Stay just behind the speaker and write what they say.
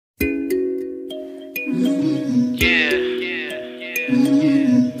Yeah,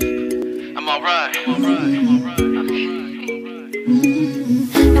 I'm alright.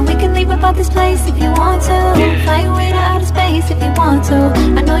 And we can leave about this place if you want to. Fly away to outer space if you want to.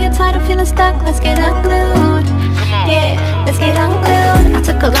 I know you're tired of feeling stuck, let's get unglued. Yeah, let's get unglued. I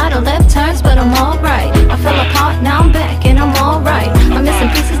took a lot of left turns, but I'm alright. I fell apart, now I'm back and I'm alright. I'm missing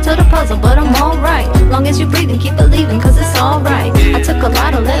pieces to the puzzle, but I'm alright. Long as you breathe and keep believing, cause it's alright. I took a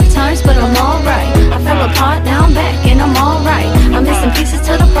lot of left turns, but I'm alright. I fell apart, now I'm back and I'm alright. I'm missing pieces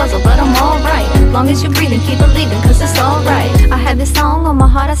to the puzzle, but I'm alright. Long as you breathe and keep believing, cause it's alright. I had this song on my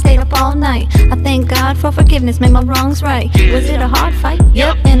heart, I stayed up all night. I thank God for forgiveness, made my wrongs right. Was it a hard fight?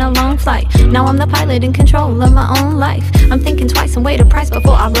 Yep, and a long flight. Now I'm the pilot in control of my own life. I'm thinking twice and weigh the price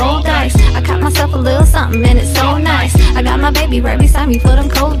before I roll dice. I caught myself a little something and it's so nice. I got my baby right beside me for them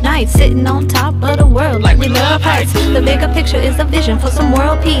cold nights. Sitting on top of the world like we love heights. The bigger picture is a vision for some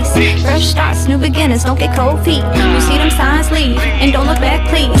world peace. Fresh starts, new beginnings, don't get cold feet. You see them signs, leave, and don't look back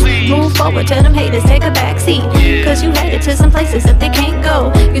please. Move forward, tell them haters take a back seat. Cause you headed to some places that they can't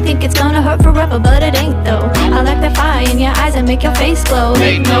go. You think it's gonna hurt forever, but it ain't though. I like that fire in your eyes and make your face glow.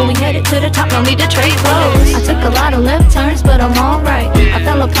 Hey, no, we headed to the top, no need to trade blows. I took a lot of left turns, but I'm alright. I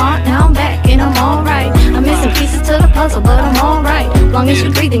fell apart, now I'm back and I'm alright. I'm missing pieces to the puzzle, but I'm alright. Long as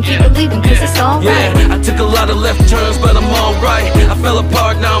you breathe and keep believing, cause it's alright. Yeah, I took a lot of left turns, but I'm alright. I fell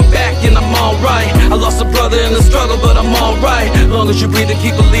apart, now I'm back and I'm alright. I lost a brother in the struggle, but I'm alright. Long as you breathe and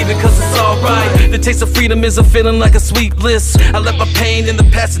keep believing, cause it's alright. The taste of freedom is a feeling like a sweet bliss. I left my pain in the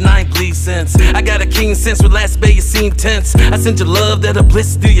past and I ain't bleed since. I got a keen sense with last bay you seem tense. I sent your love that'll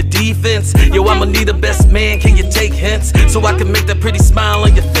blitz through your defense. Yo, I'ma need a best man, can you take hints? So I can make that pretty smile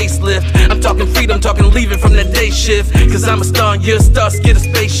on your facelift. I'm talking freedom, talking leaving from that day shift. Cause I'm a star and you're a star, get a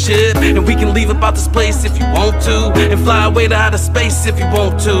spaceship. And we can leave about this place if you want to. And fly away to outer space if you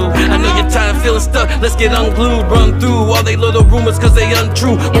want to. I know you're tired feeling stuck, let's get unglued. Run through all they little rumors cause they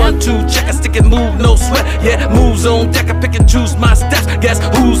untrue. 1, 2, check, I stick and move, no sweat. Yeah, moves on deck, I pick and choose my steps. Guess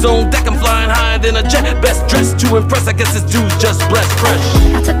who's on deck, I'm flying higher than a jet. Best dressed to impress, I guess this dude's just blessed fresh.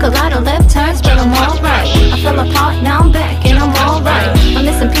 I took a lot of left turns, but I'm alright. I fell apart, now I'm back and I'm alright. I'm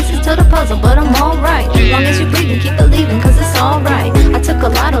missing pieces to the puzzle, but I'm alright. Long as you breathe and keep believing, cause it's alright. I took a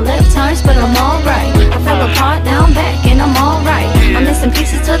lot of left turns, but I'm alright. I fell apart, now I'm back and I'm alright. I'm missing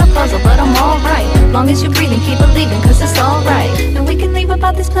pieces to the puzzle, but I'm alright. Long as you breathe and keep believing, cause it's alright. And we can leave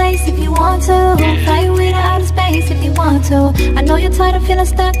about this place if you want to. Fly away to outer space if you want to. I know you're tired of feeling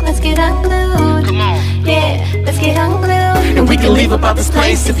stuck, let's get unglued. Come on. Yeah, let's get unglued. And we can leave about this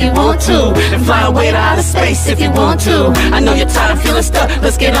place if you want to. And fly away to outer space if you want to. I know you're tired of feeling stuck,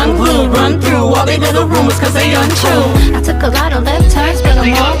 let's get unglued. Run through all they little rumors cause they untrue. I took a lot of left turns, but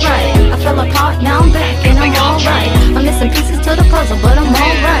I'm alright. I fell apart, now I'm back and I'm alright. I'm missing pieces to the puzzle, but I'm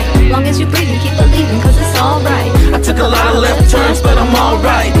alright. Long as you breathe and keep believing, cause it's alright. I took a lot of left turns, but I'm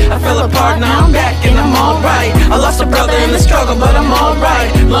alright. I fell apart, now I'm back and I'm alright. I lost a brother in the struggle, but I'm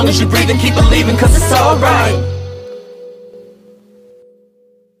alright. Long as you breathe and keep believing, cause it's alright.